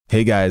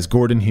Hey guys,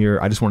 Gordon here.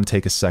 I just want to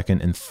take a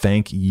second and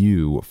thank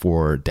you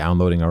for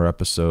downloading our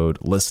episode,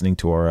 listening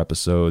to our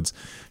episodes,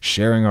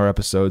 sharing our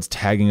episodes,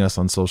 tagging us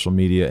on social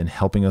media, and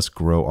helping us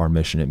grow our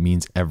mission. It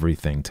means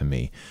everything to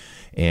me.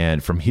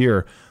 And from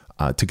here,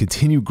 to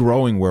continue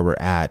growing where we're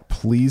at,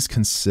 please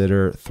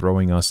consider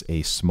throwing us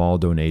a small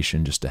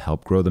donation just to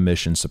help grow the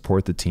mission,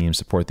 support the team,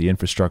 support the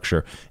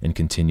infrastructure, and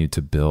continue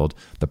to build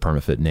the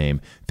PermaFit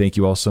name. Thank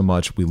you all so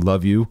much. We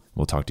love you.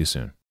 We'll talk to you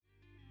soon.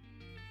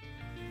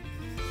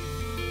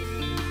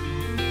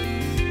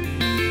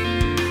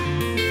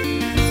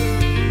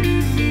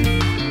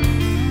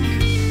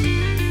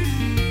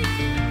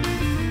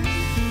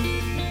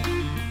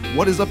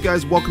 What is up,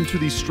 guys? Welcome to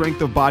the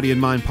Strength of Body and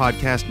Mind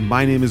podcast.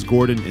 My name is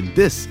Gordon, and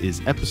this is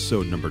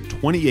episode number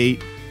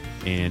 28.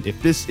 And if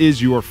this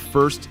is your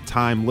first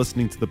time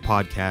listening to the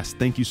podcast,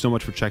 thank you so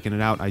much for checking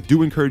it out. I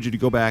do encourage you to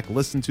go back,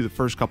 listen to the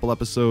first couple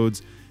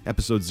episodes.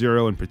 Episode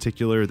 0 in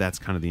particular, that's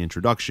kind of the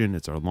introduction.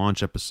 It's our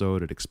launch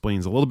episode. It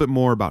explains a little bit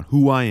more about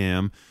who I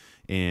am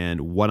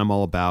and what I'm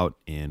all about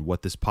and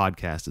what this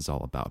podcast is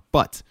all about.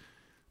 But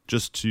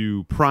just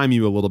to prime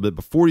you a little bit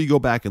before you go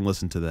back and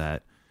listen to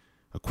that,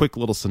 a quick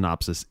little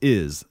synopsis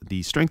is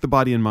the Strength of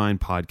Body and Mind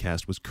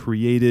podcast was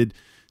created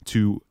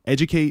to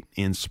educate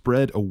and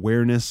spread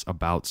awareness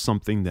about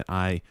something that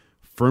I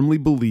firmly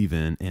believe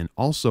in, and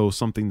also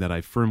something that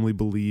I firmly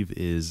believe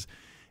is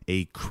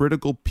a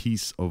critical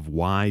piece of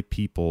why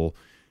people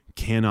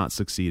cannot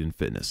succeed in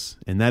fitness.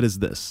 And that is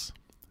this: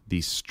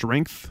 the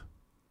strength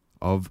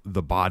of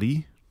the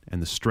body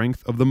and the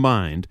strength of the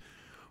mind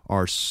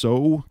are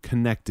so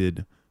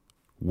connected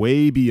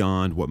way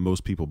beyond what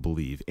most people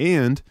believe,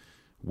 and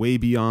way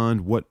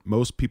beyond what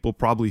most people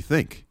probably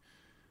think.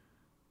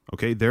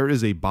 Okay, there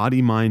is a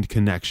body-mind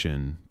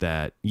connection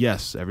that,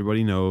 yes,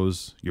 everybody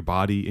knows your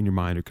body and your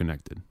mind are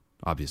connected,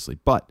 obviously,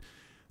 but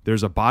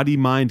there's a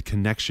body-mind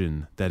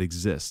connection that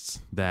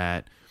exists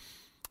that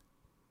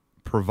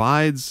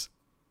provides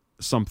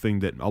something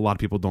that a lot of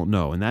people don't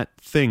know, and that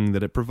thing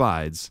that it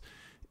provides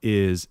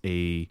is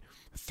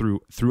through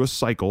a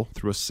cycle,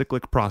 through a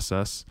cyclic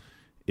process,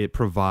 it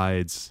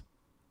provides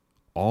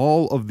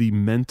all of the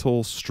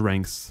mental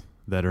strengths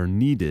that are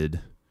needed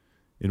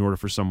in order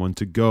for someone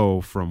to go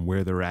from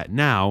where they're at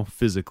now,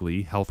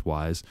 physically,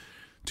 health-wise,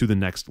 to the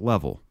next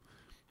level.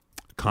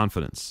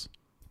 Confidence,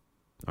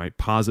 right?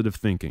 Positive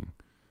thinking,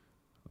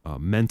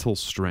 mental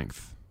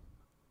strength,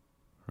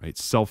 right?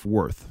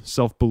 Self-worth,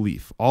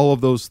 self-belief, all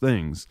of those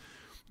things,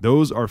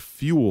 those are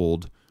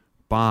fueled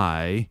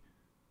by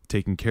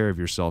taking care of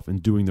yourself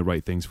and doing the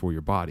right things for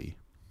your body.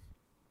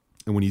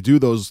 And when you do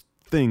those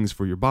things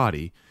for your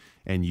body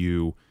and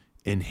you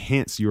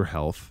enhance your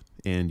health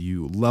and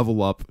you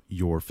level up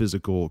your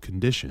physical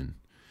condition,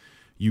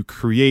 you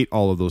create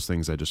all of those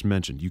things I just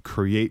mentioned. You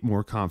create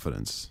more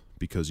confidence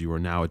because you are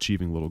now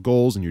achieving little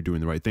goals and you're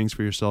doing the right things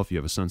for yourself. You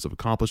have a sense of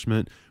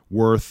accomplishment,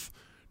 worth,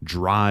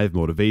 drive,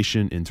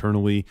 motivation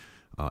internally,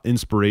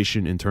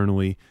 inspiration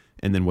internally.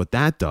 And then what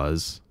that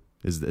does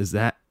is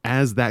that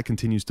as that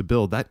continues to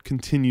build, that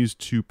continues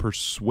to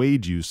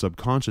persuade you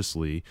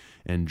subconsciously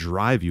and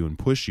drive you and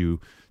push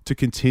you to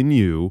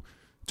continue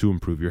to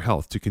improve your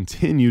health, to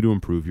continue to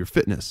improve your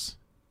fitness.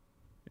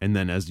 And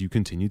then as you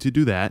continue to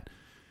do that,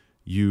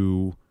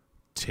 you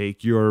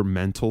take your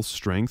mental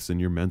strengths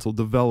and your mental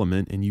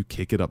development and you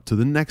kick it up to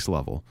the next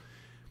level.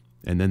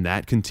 And then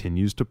that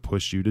continues to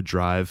push you to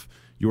drive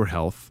your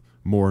health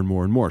more and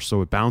more and more.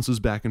 So it bounces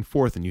back and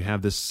forth, and you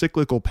have this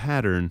cyclical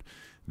pattern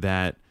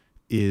that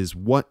is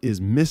what is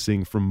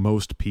missing from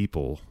most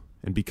people.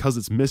 And because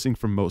it's missing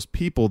from most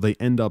people, they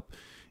end up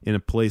in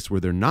a place where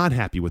they're not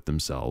happy with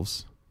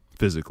themselves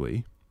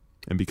physically.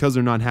 And because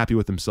they're not happy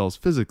with themselves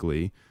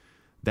physically,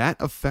 that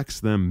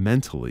affects them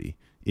mentally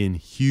in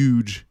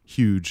huge,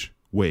 huge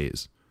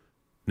ways.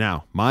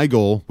 Now, my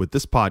goal with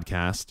this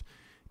podcast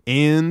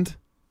and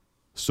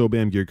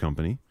SoBam Gear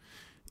Company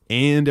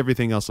and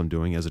everything else I'm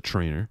doing as a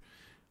trainer,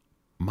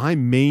 my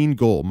main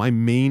goal, my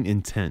main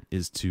intent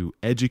is to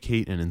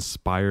educate and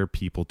inspire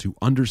people to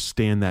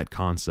understand that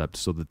concept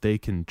so that they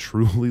can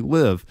truly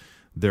live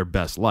their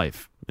best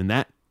life. And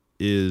that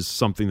is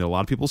something that a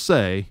lot of people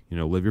say,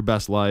 live your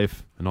best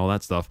life and all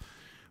that stuff.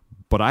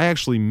 But I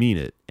actually mean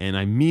it. And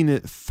I mean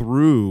it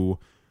through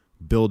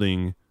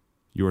building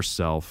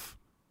yourself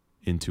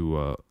into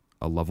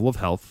a level of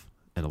health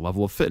and a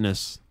level of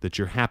fitness that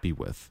you're happy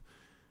with.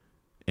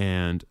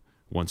 And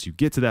once you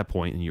get to that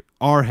point and you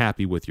are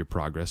happy with your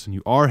progress and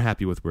you are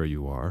happy with where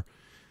you are,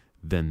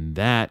 then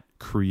that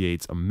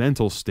creates a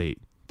mental state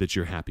that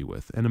you're happy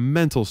with and a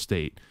mental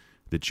state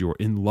that you're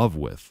in love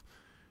with.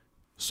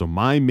 So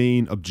my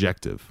main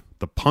objective,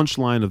 the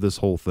punchline of this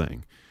whole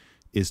thing,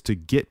 is to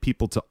get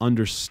people to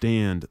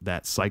understand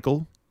that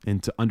cycle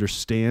and to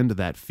understand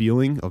that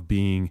feeling of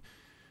being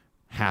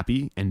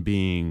happy and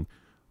being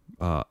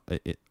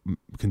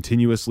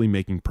continuously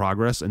making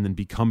progress and then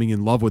becoming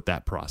in love with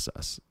that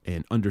process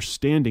and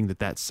understanding that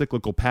that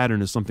cyclical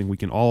pattern is something we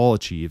can all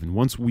achieve. And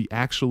once we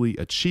actually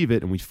achieve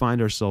it and we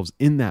find ourselves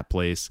in that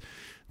place,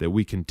 that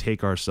we can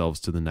take ourselves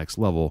to the next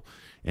level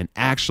and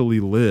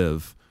actually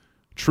live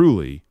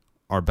truly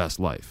our best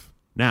life.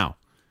 Now,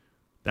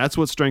 that's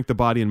what strength of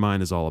body and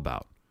mind is all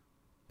about.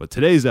 But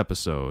today's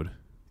episode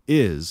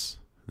this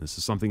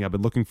is something I've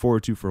been looking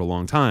forward to for a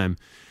long time.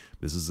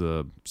 This is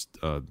a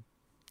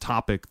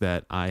topic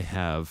that I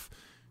have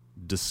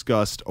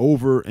discussed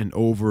over and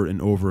over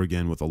and over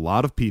again with a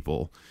lot of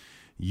people.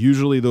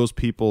 Usually those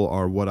people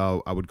are what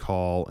I would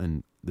call,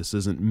 and this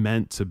isn't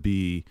meant to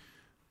be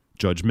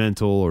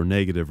judgmental or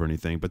negative or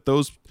anything, but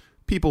those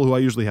people who I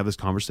usually have this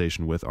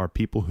conversation with are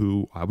people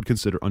who I would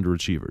consider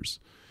underachievers.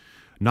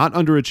 Not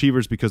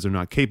underachievers because they're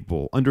not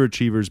capable,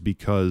 underachievers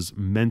because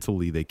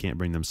mentally they can't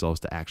bring themselves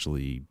to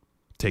actually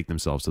take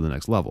themselves to the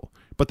next level.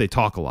 But they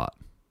talk a lot,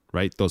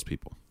 right? Those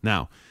people.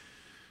 Now,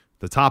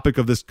 the topic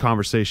of this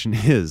conversation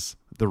is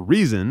the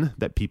reason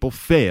that people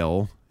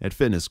fail at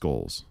fitness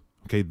goals.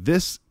 Okay,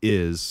 this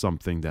is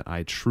something that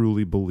I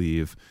truly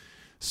believe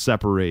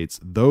separates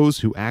those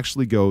who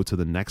actually go to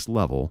the next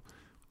level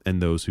and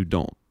those who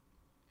don't.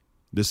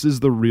 This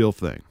is the real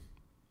thing.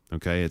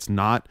 Okay, it's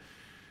not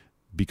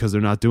because they're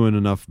not doing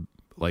enough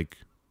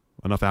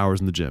hours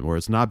in the gym, or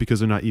it's not because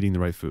they're not eating the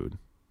right food,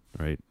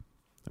 right?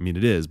 I mean,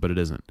 it is, but it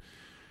isn't.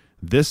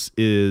 This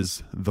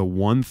is the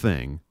one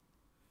thing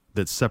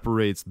that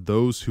separates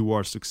those who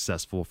are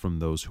successful from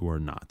those who are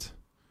not.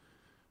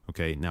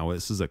 Okay, now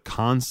this is a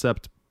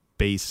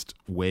concept-based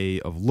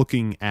way of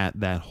looking at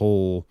that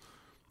whole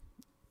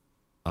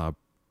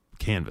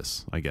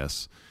canvas, I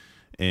guess.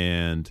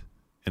 And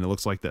it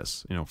looks like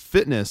this.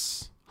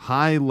 Fitness,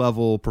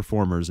 high-level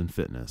performers in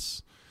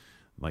fitness,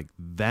 like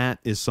that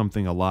is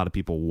something a lot of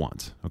people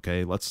want.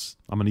 Okay, I'm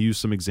going to use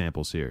some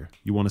examples here.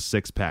 You want a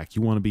six-pack.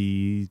 You want to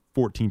be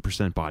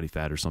 14% body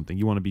fat or something.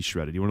 You want to be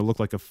shredded. You want to look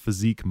like a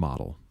physique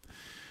model,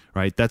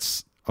 right?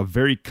 That's a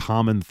very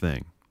common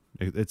thing.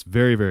 It's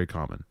very, very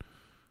common.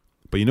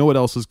 But you know what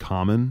else is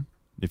common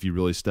if you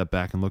really step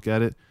back and look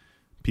at it?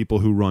 People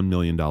who run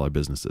million-dollar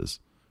businesses.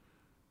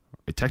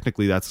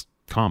 Technically, that's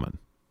common,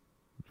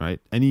 right?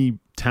 Any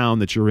town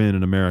that you're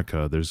in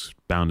America, there's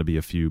bound to be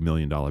a few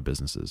million-dollar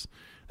businesses.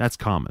 That's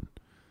common,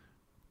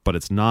 but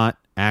it's not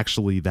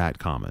actually that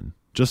common.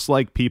 Just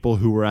like people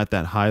who are at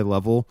that high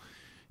level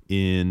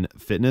in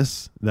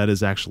fitness, that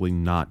is actually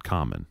not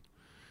common.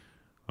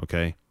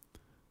 Okay?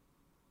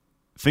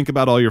 Think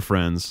about all your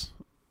friends,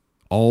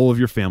 all of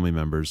your family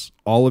members,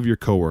 all of your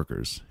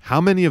coworkers.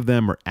 How many of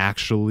them are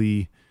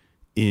actually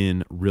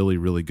in really,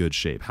 really good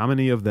shape? How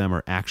many of them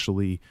are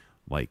actually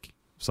like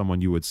someone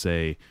you would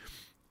say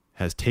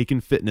has taken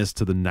fitness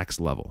to the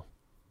next level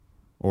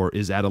or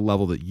is at a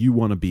level that you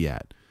want to be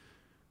at?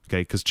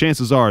 Okay, because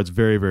chances are it's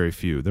very, very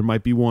few. There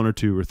might be one or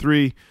two or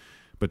three,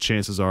 but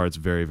chances are it's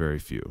very, very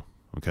few.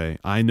 Okay,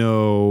 I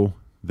know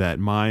that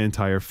my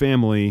entire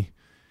family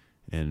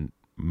and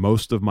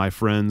most of my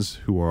friends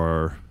who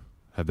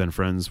have been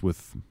friends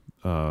with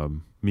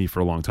me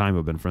for a long time,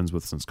 have been friends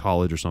with since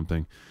college or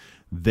something,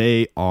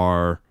 they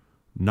are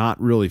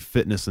not really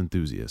fitness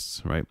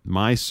enthusiasts, right?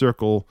 My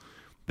circle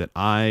that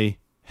I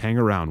hang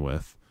around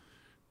with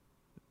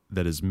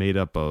that is made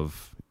up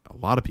of a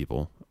lot of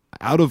people,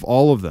 out of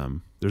all of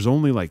them, there's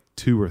only like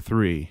 2 or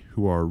 3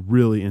 who are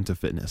really into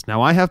fitness.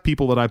 Now, I have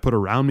people that I put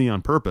around me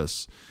on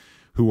purpose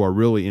who are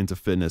really into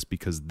fitness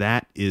because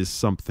that is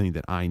something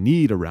that I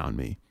need around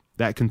me.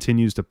 That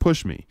continues to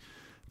push me.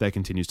 That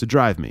continues to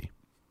drive me.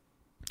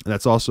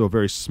 That's also a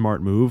very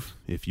smart move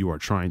if you are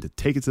trying to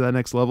take it to that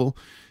next level,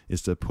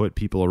 is to put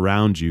people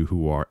around you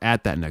who are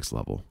at that next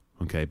level.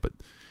 Okay, but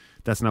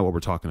that's not what we're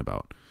talking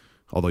about,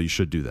 although you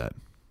should do that.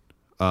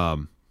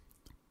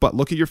 But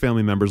look at your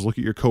family members, look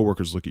at your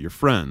coworkers, look at your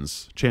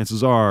friends.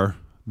 Chances are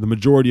the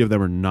majority of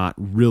them are not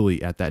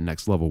really at that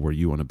next level where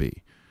you want to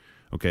be.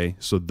 Okay,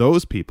 so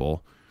those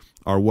people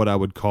are what I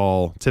would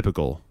call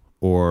typical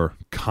or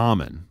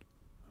common.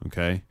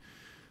 Okay,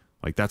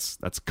 like that's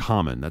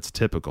common, that's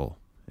typical.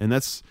 And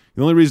that's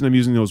the only reason I'm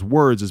using those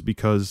words is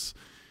because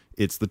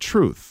it's the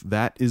truth.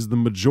 That is the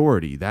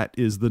majority. That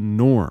is the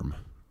norm,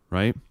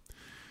 right?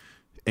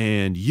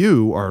 And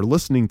you are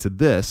listening to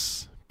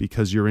this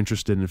because you're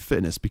interested in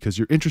fitness, because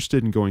you're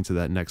interested in going to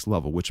that next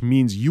level, which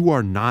means you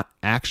are not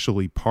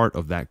actually part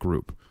of that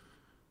group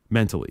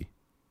mentally,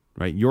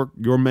 right?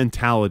 Your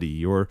mentality,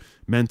 your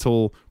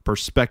mental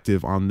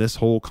perspective on this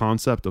whole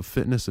concept of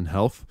fitness and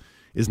health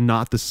is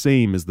not the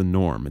same as the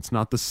norm. It's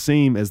not the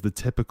same as the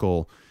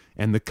typical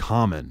and the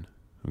common,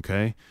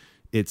 okay?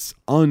 It's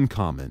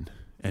uncommon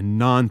and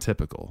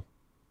non-typical,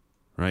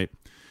 right?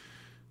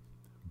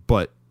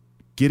 But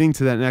getting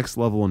to that next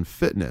level in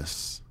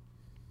fitness,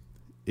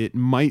 it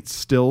might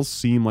still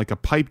seem like a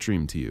pipe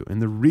dream to you.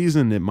 And the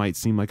reason it might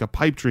seem like a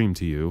pipe dream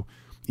to you,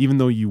 even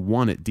though you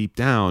want it deep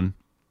down,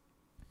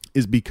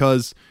 is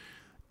because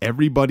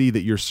everybody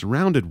that you're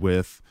surrounded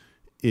with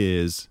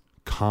is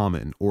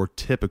common or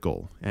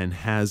typical and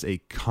has a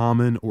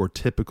common or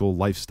typical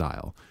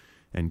lifestyle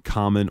and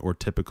common or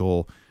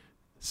typical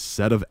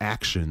set of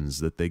actions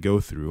that they go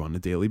through on a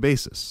daily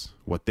basis.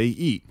 What they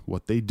eat,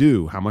 what they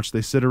do, how much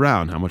they sit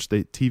around, how much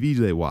TV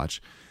they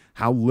watch,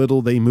 how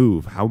little they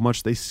move, how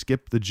much they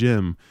skip the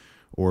gym,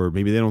 or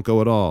maybe they don't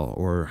go at all,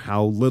 or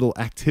how little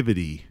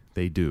activity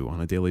they do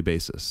on a daily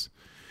basis.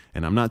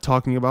 And I'm not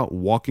talking about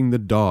walking the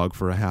dog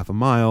for a half a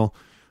mile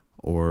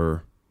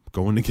or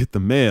going to get the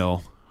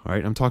mail. All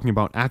right. I'm talking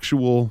about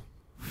actual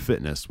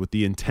fitness with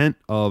the intent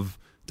of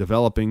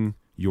developing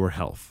your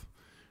health.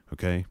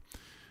 Okay.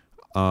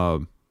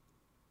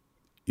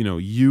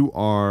 You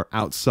are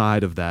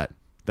outside of that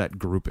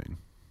grouping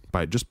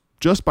by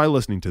just by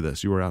listening to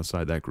this. You are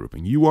outside that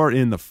grouping. You are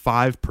in the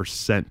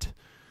 5%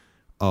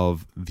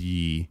 of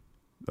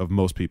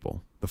most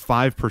people, the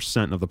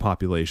 5% of the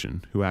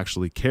population who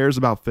actually cares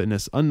about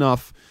fitness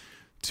enough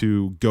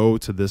to go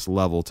to this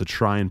level to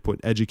try and put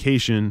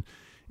education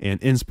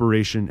and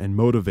inspiration and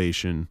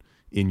motivation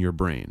in your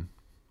brain.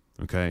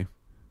 Okay.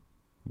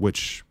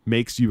 Which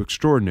makes you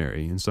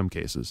extraordinary in some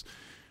cases,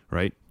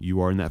 right? You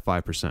are in that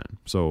 5%.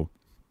 So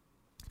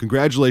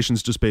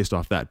congratulations just based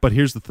off that. But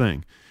here's the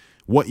thing.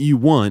 What you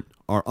want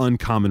are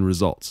uncommon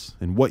results,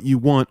 and what you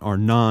want are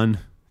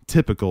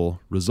non-typical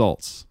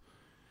results.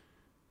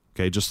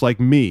 Okay, just like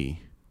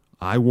me,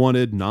 I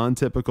wanted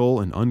non-typical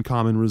and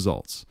uncommon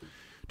results.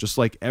 Just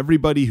like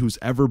everybody who's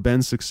ever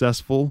been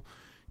successful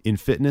in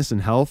fitness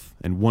and health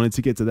and wanted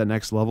to get to that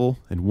next level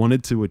and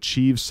wanted to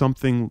achieve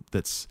something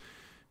that's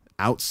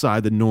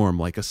outside the norm,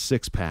 like a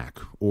six-pack,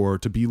 or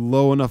to be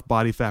low enough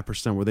body fat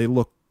percent where they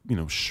look,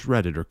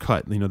 shredded or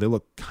cut. They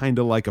look kind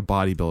of like a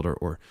bodybuilder,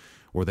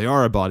 or they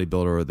are a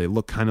bodybuilder, or they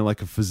look kind of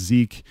like a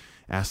physique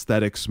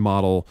aesthetics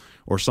model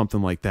or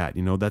something like that.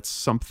 That's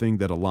something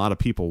that a lot of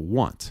people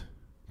want.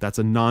 That's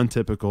a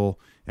non-typical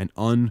and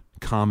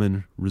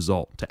uncommon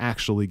result to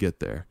actually get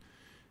there.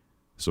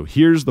 So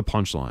here's the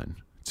punchline.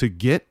 To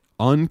get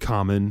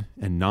uncommon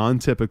and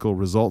non-typical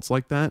results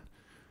like that,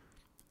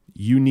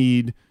 you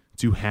need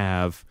to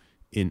have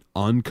an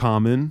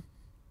uncommon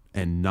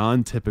and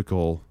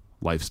non-typical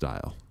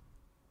lifestyle.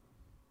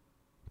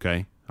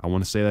 Okay? I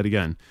want to say that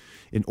again.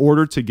 In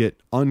order to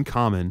get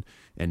uncommon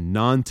and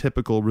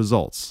non-typical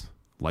results,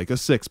 like a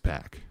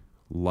six-pack,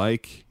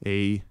 like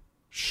a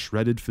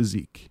shredded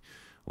physique,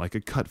 like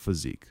a cut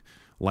physique,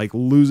 like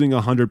losing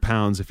 100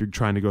 pounds if you're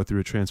trying to go through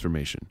a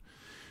transformation,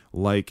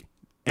 like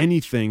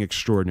anything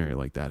extraordinary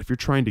like that. If you're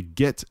trying to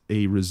get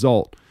a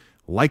result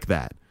like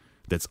that,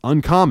 that's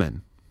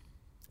uncommon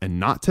and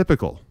not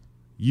typical,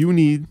 you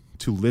need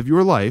to live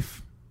your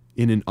life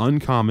in an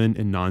uncommon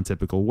and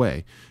non-typical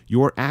way.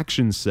 Your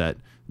action set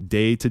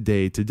day to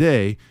day to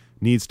day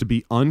needs to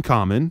be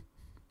uncommon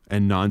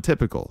and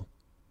non-typical.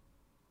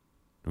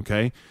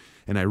 Okay?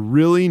 And I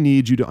really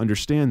need you to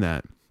understand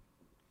that.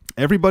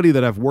 Everybody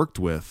that I've worked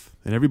with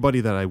and everybody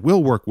that I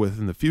will work with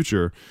in the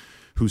future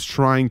who's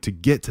trying to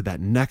get to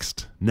that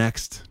next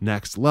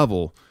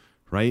level,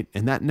 right?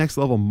 And that next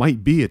level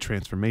might be a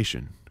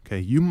transformation. Okay?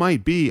 You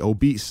might be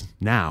obese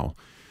now.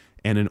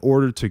 And in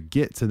order to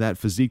get to that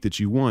physique that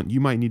you want, you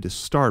might need to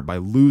start by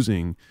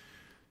losing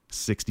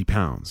 60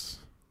 pounds,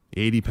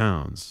 80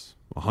 pounds,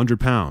 100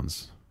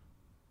 pounds.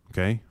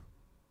 Okay?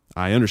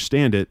 I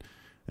understand it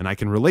and I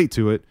can relate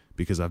to it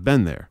because I've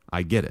been there.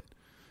 I get it.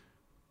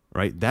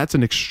 Right? That's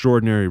an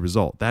extraordinary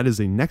result. That is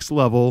a next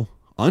level,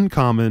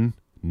 uncommon,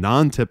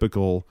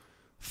 non-typical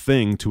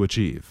thing to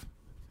achieve.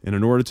 And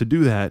in order to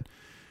do that,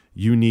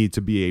 you need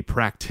to be a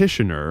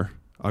practitioner,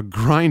 a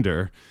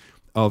grinder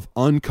of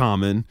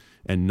uncommon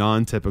and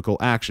non-typical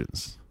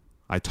actions.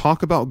 I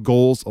talk about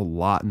goals a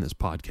lot in this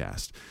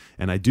podcast,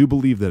 and I do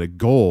believe that a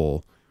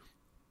goal,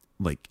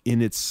 like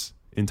in its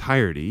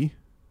entirety,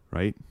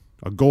 right?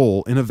 A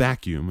goal in a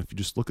vacuum, if you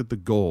just look at the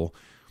goal,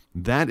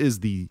 that is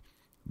the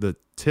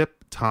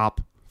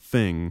tip-top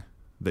thing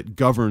that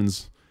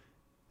governs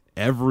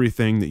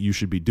everything that you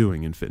should be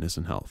doing in fitness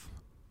and health.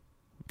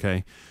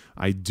 Okay?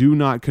 I do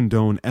not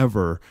condone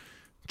ever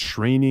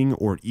training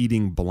or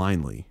eating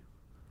blindly,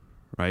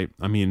 right?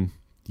 I mean,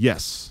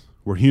 yes,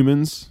 we're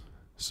humans,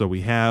 so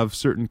we have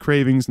certain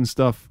cravings and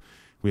stuff.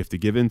 We have to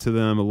give in to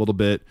them a little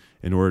bit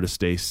in order to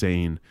stay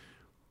sane.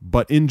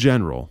 But in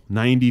general,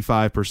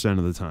 95%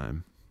 of the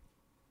time,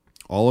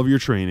 all of your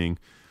training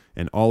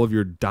and all of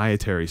your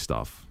dietary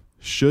stuff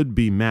should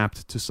be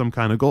mapped to some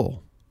kind of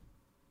goal,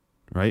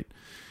 right?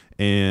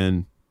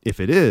 And if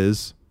it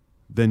is,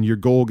 then your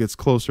goal gets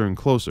closer and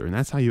closer, and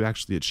that's how you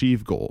actually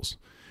achieve goals.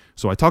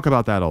 So I talk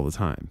about that all the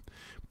time.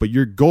 But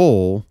your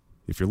goal,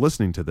 if you're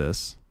listening to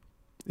this,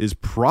 is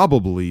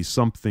probably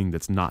something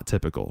that's not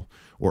typical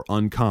or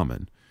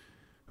uncommon.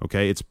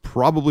 Okay? It's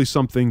probably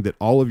something that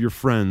all of your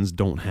friends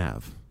don't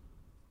have.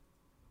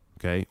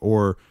 Okay?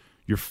 Or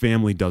your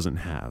family doesn't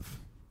have.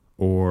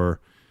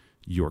 Or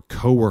your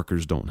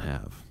coworkers don't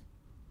have.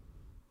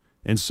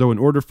 And so in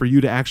order for you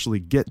to actually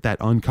get that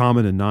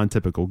uncommon and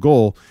non-typical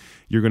goal,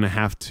 you're going to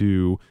have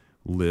to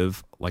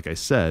live, like I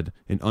said,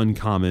 an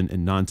uncommon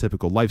and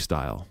non-typical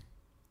lifestyle.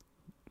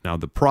 Now,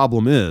 the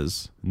problem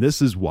is, and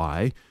this is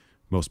why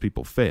most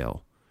people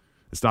fail.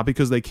 It's not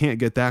because they can't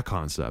get that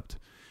concept.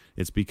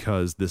 It's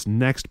because this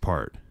next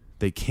part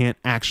they can't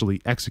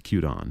actually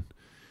execute on,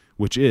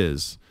 which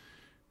is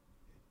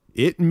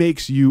it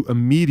makes you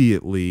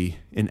immediately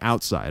an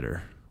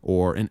outsider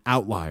or an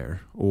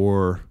outlier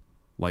or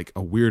like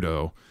a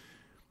weirdo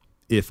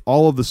if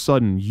all of a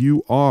sudden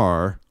you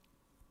are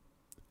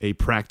a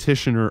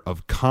practitioner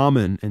of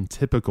common and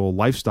typical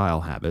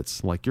lifestyle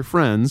habits like your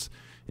friends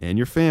and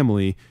your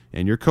family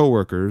and your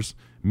coworkers,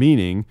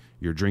 meaning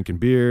you're drinking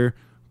beer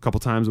a couple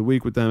times a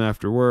week with them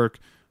after work,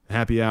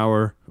 happy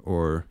hour,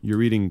 or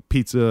you're eating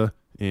pizza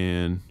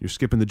and you're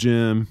skipping the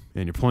gym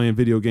and you're playing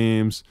video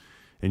games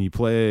and you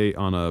play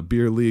on a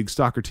beer league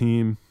soccer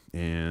team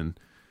and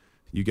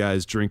you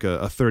guys drink a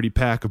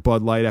 30-pack of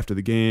Bud Light after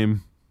the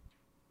game.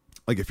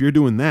 Like, if you're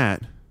doing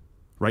that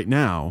right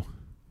now,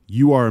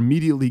 you are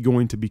immediately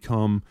going to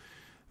become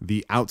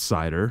the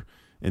outsider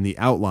and the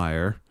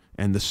outlier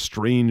and the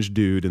strange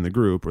dude in the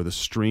group or the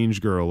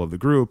strange girl of the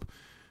group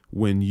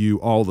when you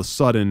all of a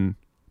sudden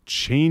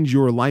change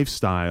your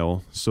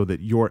lifestyle so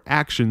that your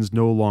actions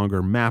no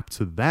longer map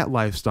to that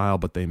lifestyle,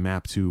 but they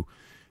map to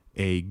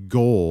a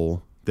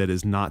goal that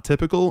is not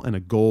typical and a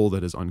goal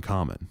that is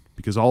uncommon.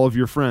 Because all of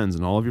your friends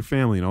and all of your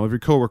family and all of your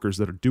coworkers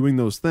that are doing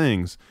those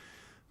things,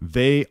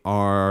 they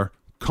are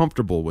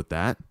comfortable with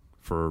that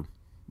for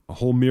a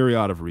whole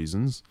myriad of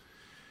reasons.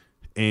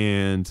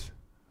 And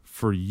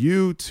for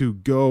you to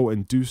go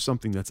and do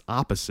something that's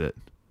opposite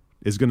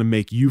is going to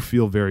make you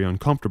feel very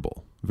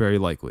uncomfortable, very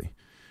likely.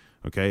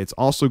 Okay, it's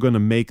also going to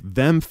make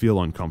them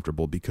feel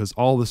uncomfortable because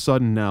all of a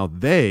sudden now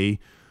they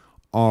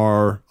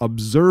are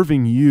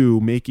observing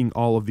you making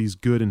all of these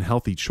good and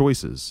healthy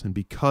choices. And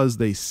because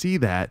they see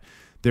that,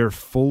 they're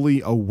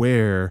fully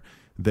aware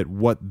that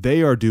what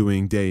they are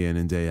doing day in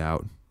and day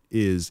out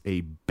is a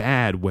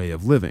bad way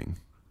of living.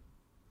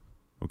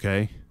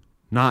 Okay?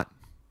 Not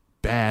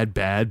bad,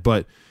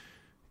 but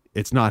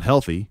it's not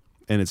healthy,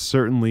 and it's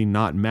certainly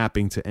not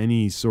mapping to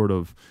any sort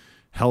of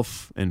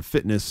health and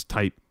fitness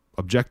type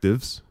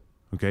objectives.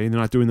 Okay? They're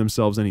not doing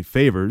themselves any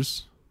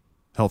favors,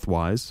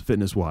 health-wise,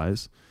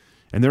 fitness-wise,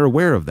 and they're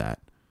aware of that.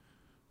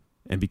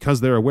 And because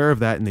they're aware of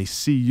that and they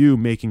see you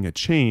making a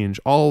change,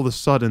 all of a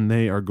sudden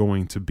they are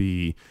going to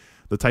be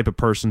the type of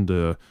person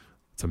to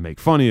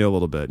make fun of you a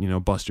little bit,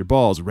 bust your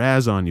balls,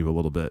 razz on you a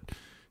little bit.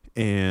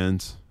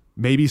 And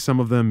maybe some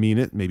of them mean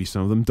it, maybe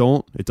some of them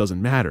don't. It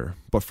doesn't matter.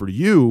 But for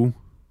you,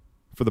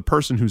 for the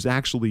person who's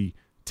actually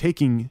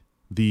taking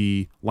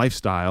the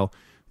lifestyle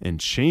and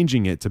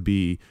changing it to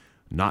be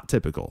not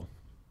typical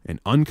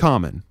and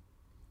uncommon,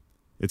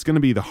 it's going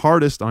to be the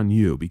hardest on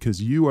you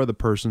because you are the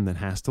person that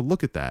has to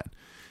look at that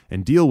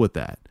and deal with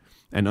that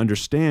and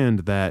understand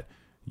that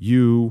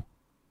you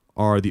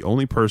are the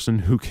only person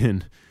who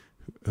can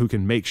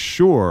make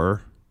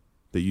sure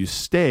that you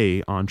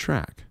stay on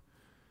track.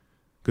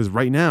 Because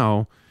right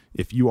now,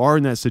 if you are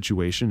in that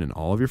situation and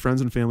all of your friends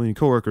and family and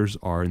coworkers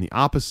are in the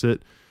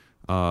opposite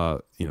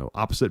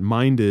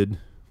opposite-minded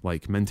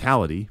like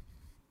mentality,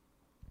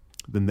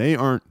 then they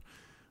aren't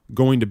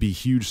going to be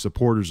huge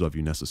supporters of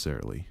you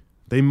necessarily.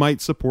 They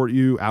might support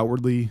you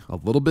outwardly a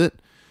little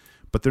bit,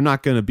 but they're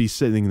not going to be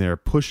sitting there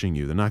pushing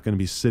you. They're not going to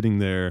be sitting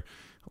there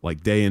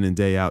like day in and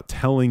day out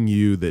telling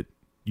you that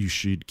you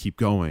should keep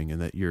going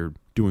and that you're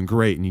doing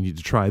great and you need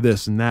to try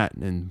this and that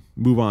and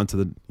move on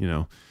to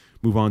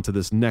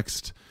this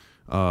next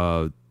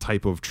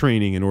type of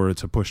training in order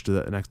to push to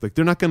that next. Like,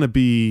 they're not going to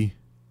be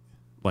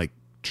like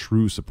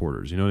true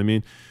supporters. You know what I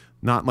mean?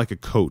 Not like a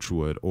coach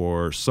would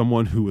or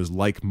someone who is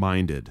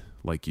like-minded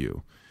like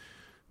you.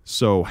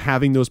 So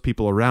having those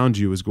people around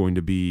you is going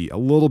to be a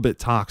little bit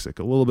toxic,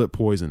 a little bit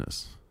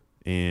poisonous,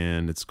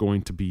 and it's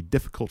going to be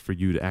difficult for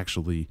you to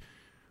actually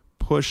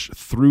push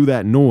through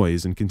that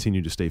noise and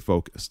continue to stay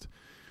focused.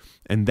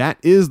 And that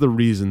is the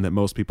reason that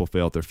most people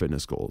fail at their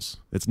fitness goals.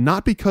 It's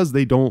not because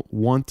they don't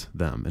want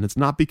them, and it's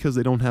not because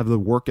they don't have the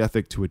work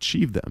ethic to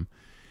achieve them.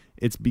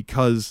 It's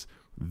because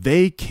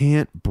they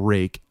can't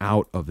break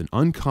out of an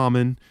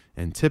uncommon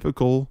and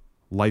typical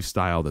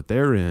lifestyle that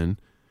they're in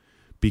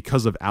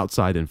because of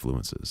outside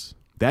influences.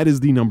 That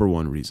is the number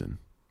one reason.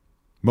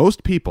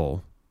 Most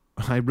people,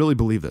 I really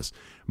believe this,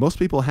 most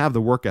people have the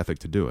work ethic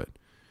to do it.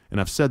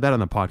 And I've said that on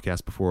the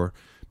podcast before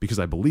because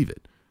I believe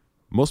it.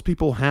 Most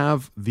people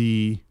have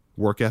the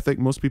work ethic.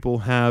 Most people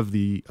have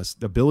the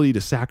ability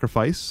to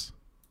sacrifice.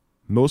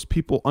 Most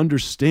people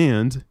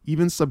understand,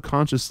 even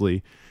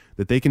subconsciously,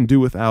 that they can do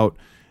without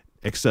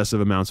excessive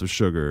amounts of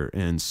sugar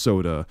and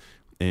soda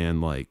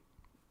and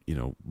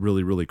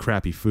really, really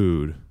crappy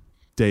food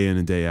day in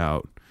and day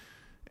out,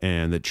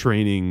 and that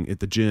training at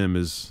the gym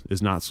is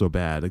not so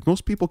bad. Like,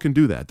 most people can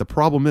do that. The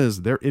problem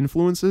is their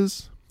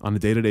influences on a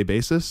day-to-day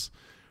basis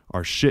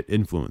are shit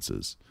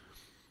influences.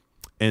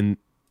 And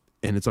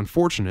it's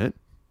unfortunate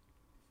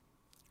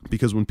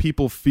because when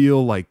people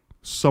feel like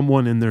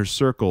someone in their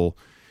circle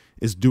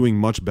is doing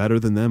much better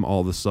than them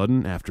all of a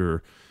sudden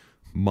after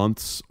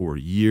months or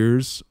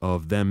years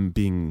of them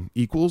being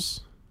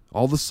equals,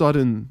 all of a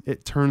sudden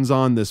it turns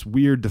on this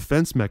weird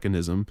defense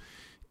mechanism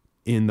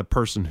in the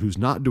person who's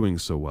not doing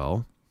so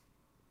well,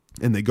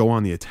 and they go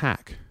on the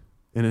attack.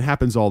 And it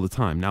happens all the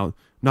time. Now,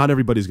 not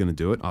everybody's going to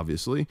do it,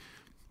 obviously,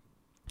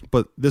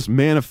 but this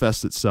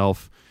manifests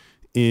itself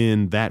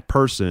in that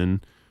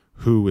person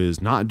who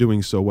is not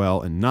doing so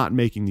well and not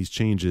making these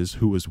changes,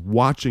 who is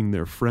watching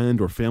their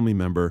friend or family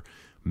member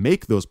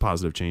make those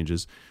positive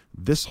changes.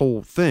 This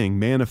whole thing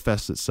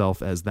manifests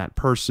itself as that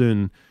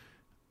person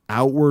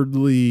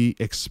outwardly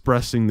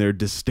expressing their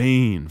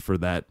disdain for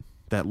that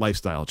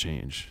lifestyle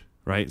change,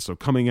 right? So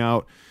coming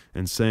out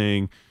and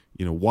saying,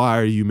 why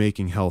are you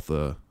making health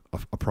a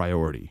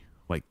priority?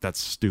 Like,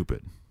 that's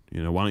stupid.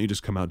 Why don't you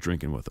just come out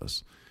drinking with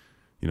us?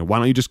 Why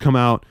don't you just come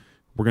out?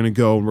 We're going to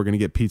go and we're going to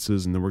get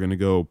pizzas and then we're going to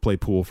go play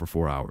pool for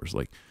 4 hours.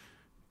 Like,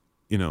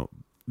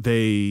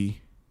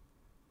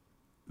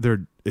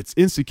 it's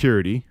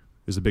insecurity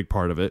is a big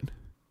part of it.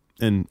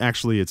 And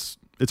actually it's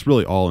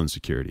really all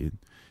insecurity.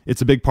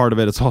 It's a big part of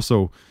it. It's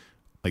also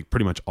like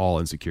pretty much all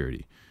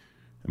insecurity.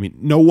 I mean,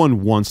 no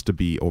one wants to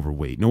be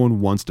overweight. No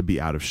one wants to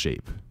be out of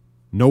shape.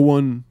 No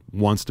one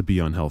wants to be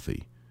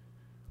unhealthy.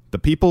 The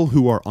people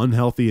who are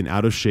unhealthy and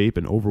out of shape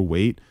and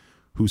overweight,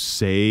 who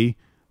say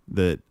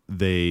that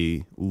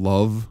they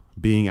love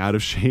being out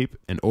of shape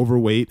and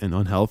overweight and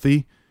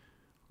unhealthy,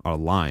 are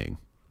lying.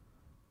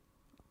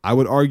 I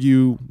would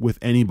argue with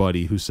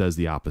anybody who says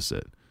the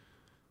opposite.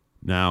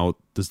 Now,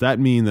 does that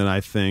mean that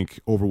I think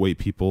overweight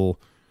people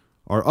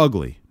are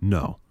ugly?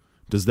 No.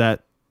 Does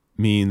that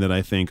mean that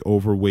I think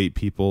overweight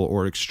people,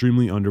 or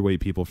extremely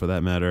underweight people for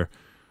that matter,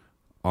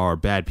 are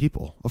bad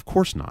people? Of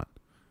course not.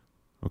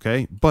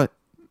 Okay? But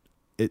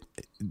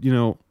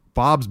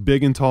Bob's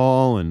Big and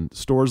Tall and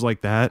stores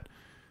like that,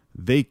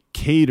 they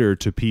cater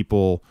to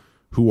people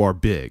who are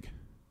big,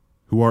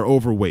 who are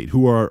overweight,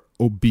 who are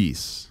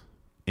obese.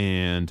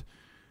 And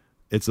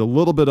it's a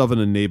little bit of an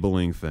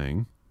enabling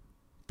thing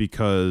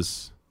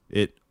because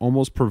it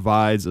almost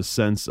provides a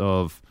sense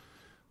of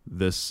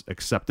this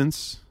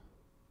acceptance.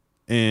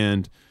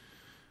 And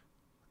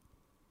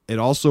it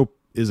also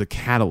is a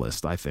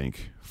catalyst, I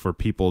think, for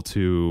people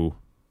to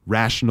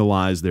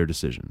rationalize their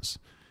decisions.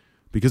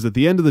 Because at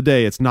the end of the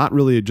day, it's not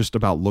really just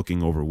about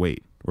looking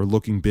overweight or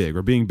looking big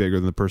or being bigger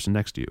than the person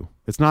next to you.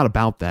 It's not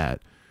about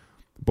that.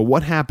 But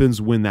what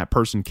happens when that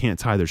person can't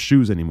tie their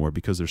shoes anymore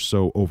because they're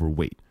so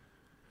overweight?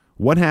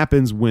 What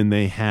happens when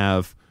they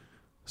have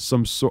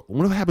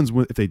what happens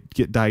if they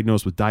get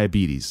diagnosed with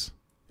diabetes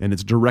and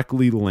it's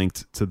directly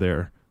linked to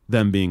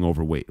them being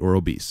overweight or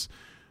obese,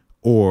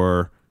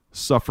 or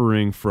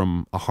suffering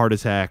from a heart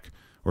attack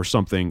or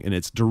something, and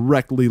it's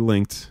directly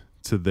linked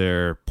to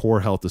their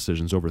poor health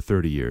decisions over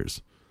 30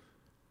 years,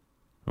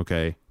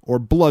 okay? Or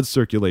blood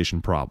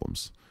circulation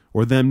problems,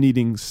 or them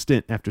needing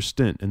stint after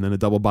stint and then a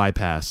double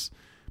bypass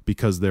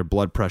because their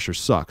blood pressure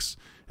sucks,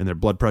 and their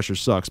blood pressure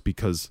sucks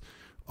because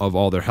of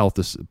all their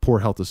poor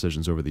health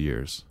decisions over the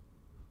years.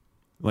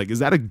 Like, is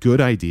that a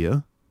good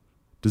idea?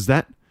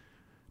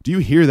 Do you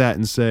hear that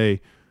and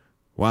say,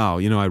 wow,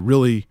 I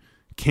really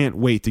can't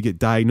wait to get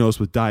diagnosed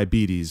with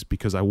diabetes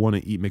because I want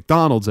to eat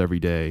McDonald's every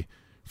day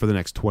for the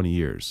next 20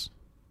 years?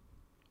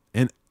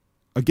 And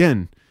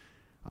again,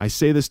 I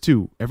say this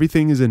too,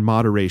 everything is in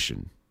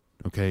moderation,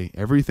 okay?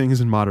 Everything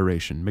is in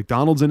moderation.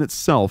 McDonald's in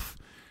itself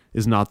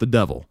is not the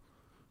devil,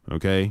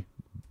 okay?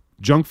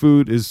 Junk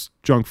food is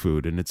junk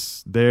food, and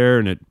it's there,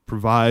 and it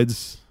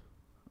provides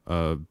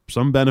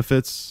some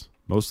benefits,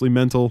 mostly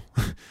mental.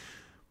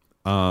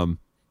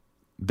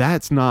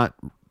 That's not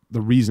the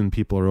reason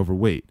people are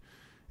overweight,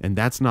 and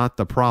that's not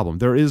the problem.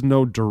 There is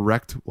no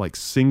direct,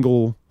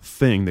 single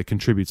thing that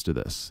contributes to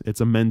this.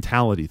 It's a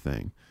mentality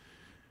thing.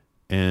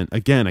 And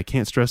again, I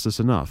can't stress this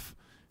enough.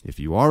 If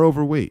you are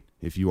overweight,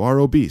 if you are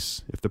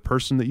obese, if the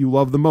person that you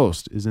love the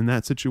most is in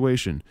that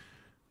situation,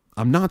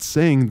 I'm not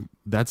saying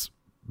that's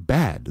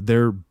bad.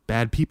 They're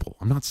bad people.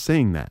 I'm not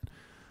saying that.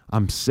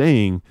 I'm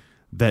saying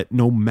that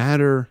no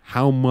matter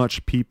how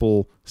much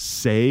people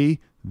say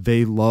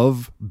they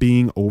love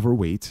being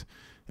overweight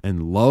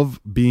and love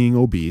being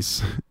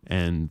obese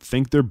and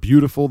think they're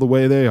beautiful the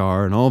way they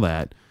are and all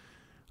that,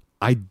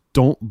 I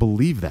don't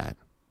believe that.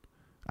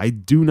 I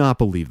do not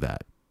believe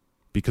that.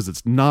 Because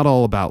it's not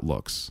all about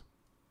looks.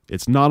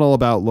 It's not all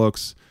about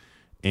looks,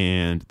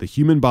 and the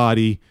human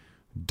body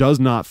does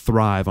not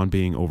thrive on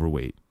being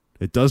overweight.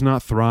 It does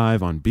not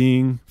thrive on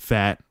being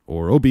fat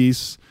or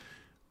obese.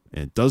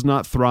 It does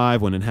not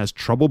thrive when it has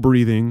trouble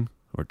breathing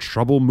or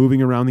trouble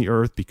moving around the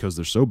earth because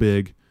they're so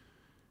big.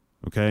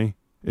 Okay?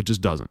 It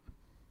just doesn't.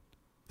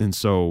 And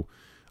so,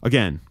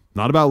 again,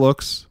 not about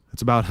looks.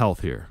 It's about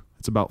health here.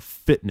 It's about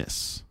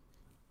fitness.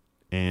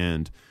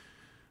 And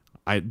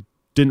I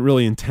didn't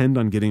really intend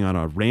on getting on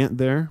a rant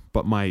there,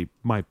 but my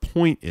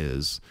point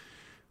is,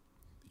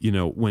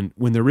 when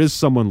there is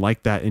someone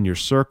like that in your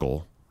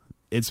circle,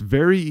 it's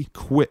very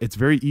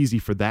easy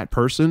for that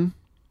person,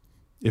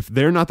 if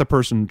they're not the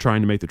person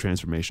trying to make the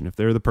transformation, if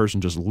they're the person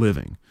just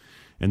living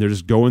and they're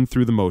just going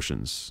through the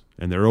motions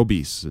and they're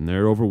obese and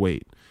they're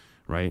overweight,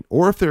 right?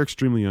 Or if they're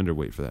extremely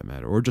underweight for that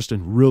matter, or just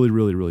in really,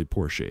 really, really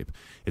poor shape,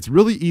 it's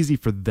really easy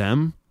for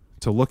them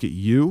to look at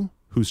you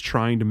who's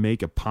trying to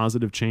make a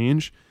positive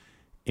change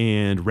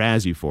and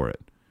razz you for it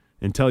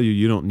and tell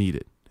you don't need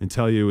it and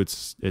tell you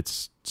it's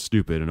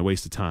stupid and a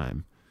waste of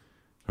time,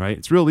 right?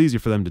 It's real easy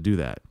for them to do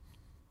that.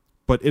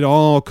 But it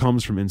all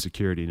comes from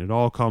insecurity, and it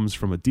all comes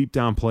from a deep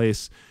down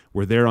place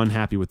where they're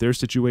unhappy with their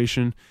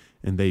situation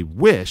and they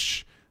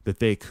wish that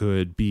they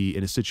could be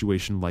in a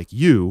situation like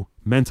you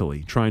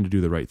mentally trying to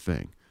do the right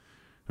thing.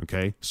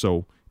 Okay?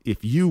 So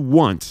if you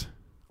want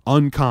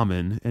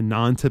uncommon and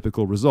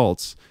non-typical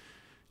results,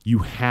 you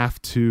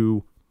have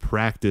to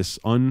practice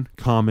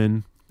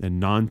uncommon and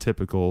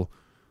non-typical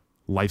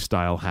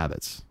lifestyle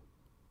habits.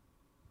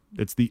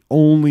 It's the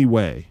only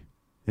way.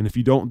 And if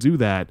you don't do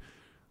that,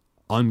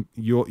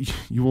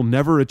 you will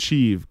never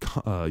achieve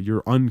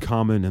your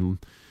uncommon and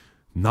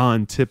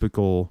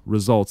non-typical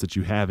results that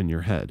you have in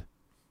your head.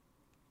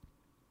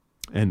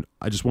 And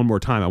one more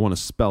time, I want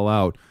to spell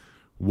out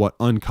what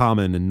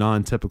uncommon and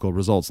non-typical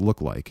results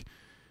look like.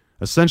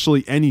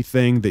 Essentially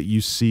anything that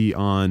you see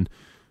on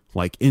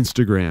like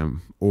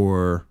Instagram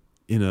or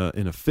in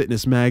a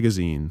fitness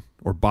magazine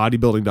or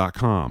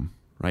bodybuilding.com,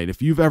 right?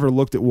 If you've ever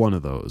looked at one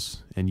of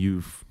those and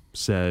you've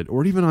said,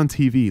 or even on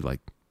TV, like,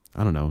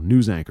 I don't know,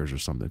 news anchors or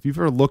something. If you've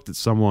ever looked at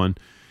someone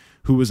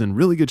who was in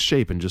really good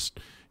shape and just,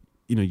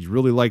 you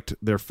really liked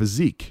their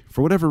physique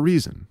for whatever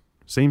reason,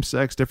 same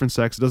sex, different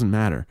sex, it doesn't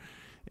matter.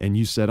 And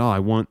you said, oh, I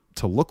want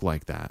to look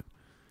like that,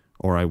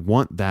 or I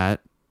want that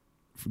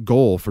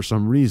goal for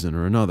some reason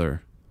or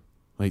another.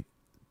 Like,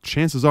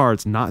 chances are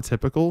it's not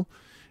typical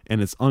and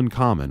it's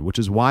uncommon, which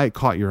is why it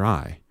caught your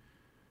eye.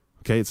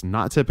 Okay, it's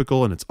not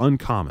typical and it's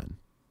uncommon,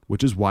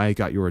 which is why it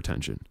got your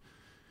attention.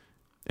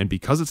 And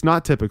because it's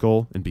not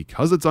typical and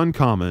because it's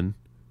uncommon,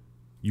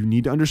 you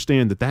need to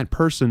understand that that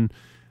person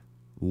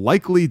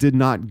likely did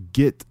not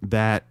get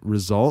that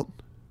result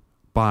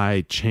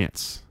by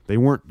chance. They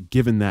weren't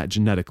given that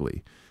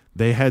genetically.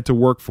 They had to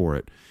work for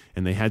it,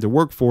 and they had to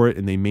work for it,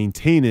 and they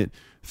maintain it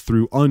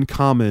through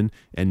uncommon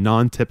and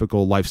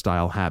non-typical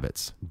lifestyle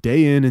habits.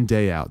 Day in and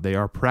day out, they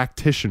are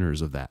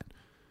practitioners of that.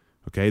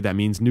 Okay, that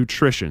means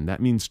nutrition.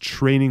 That means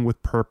training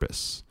with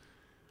purpose.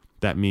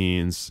 That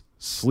means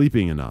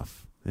sleeping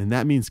enough. And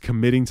that means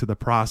committing to the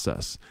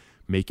process,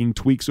 making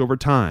tweaks over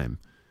time,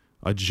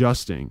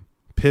 adjusting,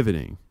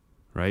 pivoting,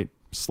 right?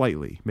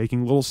 Slightly,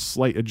 making little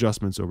slight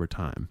adjustments over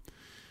time.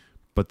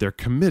 But they're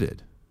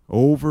committed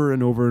over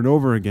and over and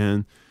over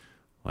again,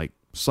 like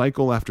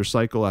cycle after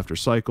cycle after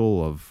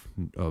cycle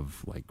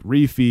of like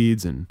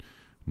refeeds and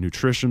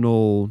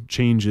nutritional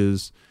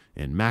changes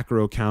and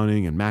macro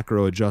counting and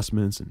macro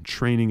adjustments and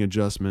training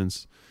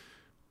adjustments.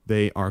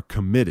 They are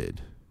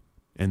committed.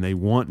 And they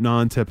want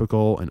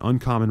non-typical and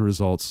uncommon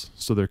results,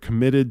 so they're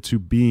committed to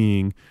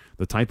being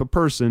the type of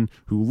person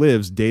who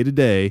lives day to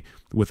day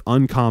with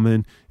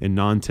uncommon and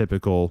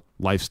non-typical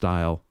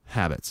lifestyle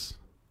habits.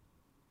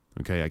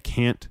 Okay, I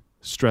can't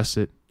stress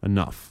it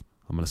enough.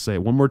 I'm going to say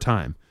it one more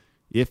time.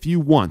 If you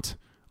want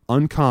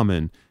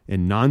uncommon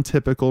and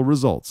non-typical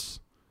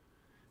results,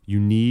 you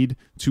need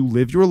to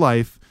live your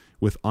life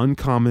with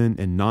uncommon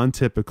and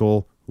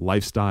non-typical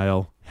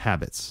lifestyle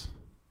habits.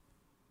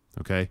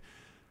 Okay?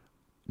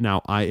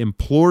 Now, I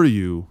implore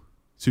you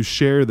to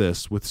share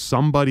this with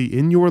somebody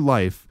in your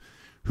life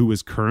who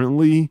is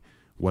currently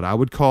what I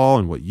would call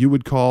and what you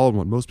would call and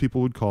what most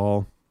people would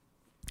call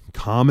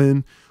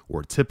common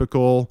or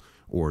typical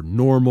or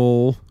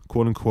normal,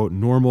 quote unquote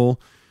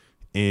normal,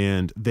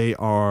 and they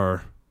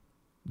are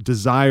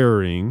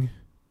desiring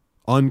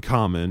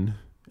uncommon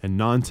and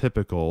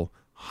non-typical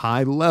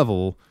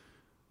high-level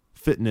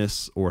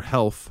fitness or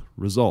health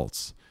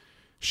results.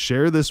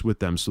 Share this with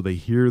them so they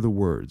hear the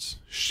words.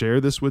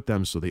 Share this with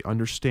them so they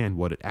understand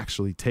what it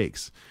actually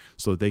takes,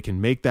 so that they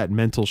can make that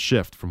mental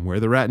shift from where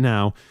they're at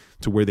now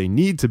to where they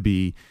need to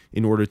be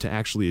in order to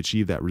actually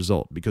achieve that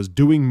result. Because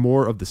doing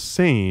more of the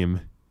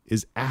same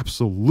is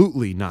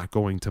absolutely not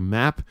going to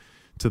map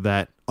to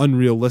that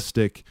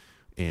unrealistic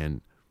and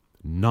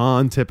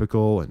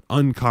non-typical and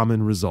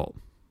uncommon result.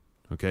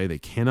 Okay, they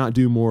cannot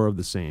do more of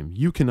the same.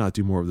 You cannot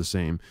do more of the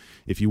same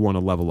if you want to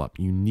level up.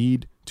 You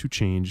need to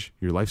change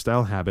your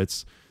lifestyle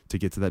habits to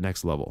get to that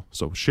next level.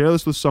 So share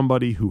this with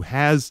somebody who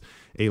has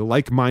a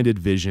like-minded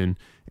vision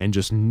and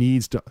just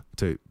needs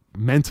to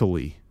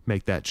mentally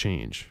make that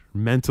change,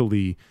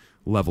 mentally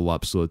level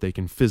up so that they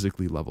can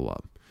physically level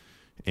up.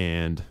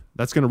 And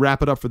that's going to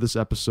wrap it up for this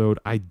episode.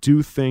 I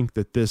do think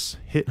that this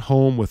hit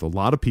home with a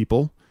lot of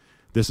people.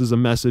 This is a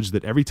message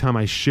that every time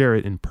I share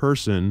it in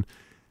person,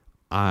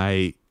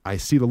 I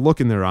see the look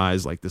in their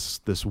eyes, like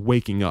this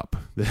waking up,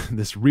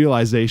 this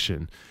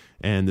realization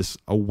and this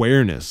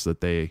awareness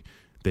that they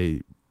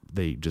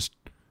just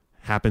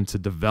happen to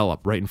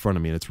develop right in front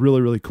of me. And it's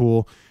really, really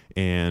cool.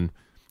 And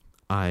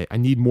I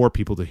need more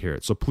people to hear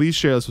it. So please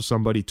share this with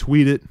somebody,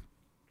 tweet it,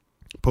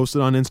 post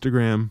it on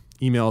Instagram,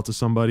 email it to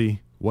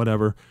somebody,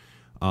 whatever.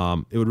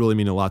 It would really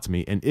mean a lot to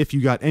me. And if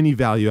you got any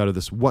value out of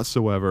this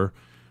whatsoever,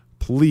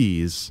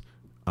 please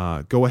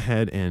go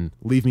ahead and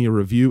leave me a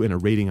review and a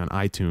rating on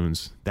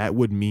iTunes. That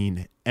would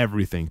mean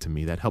everything to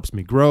me. That helps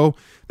me grow.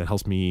 That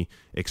helps me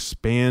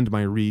expand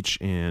my reach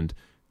and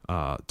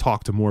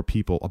talk to more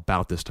people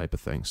about this type of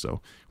thing.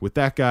 So with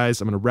that,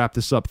 guys, I'm going to wrap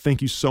this up.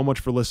 Thank you so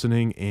much for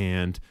listening.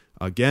 And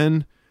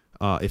again,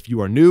 if you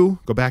are new,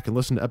 go back and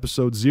listen to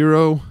episode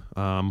 0.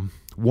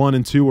 1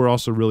 and 2 are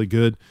also really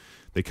good.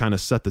 They kind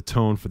of set the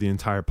tone for the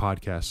entire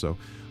podcast. So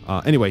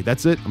anyway,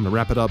 that's it. I'm going to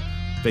wrap it up.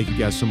 Thank you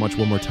guys so much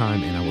one more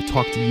time, and I will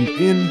talk to you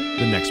in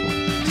the next one.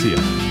 See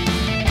ya.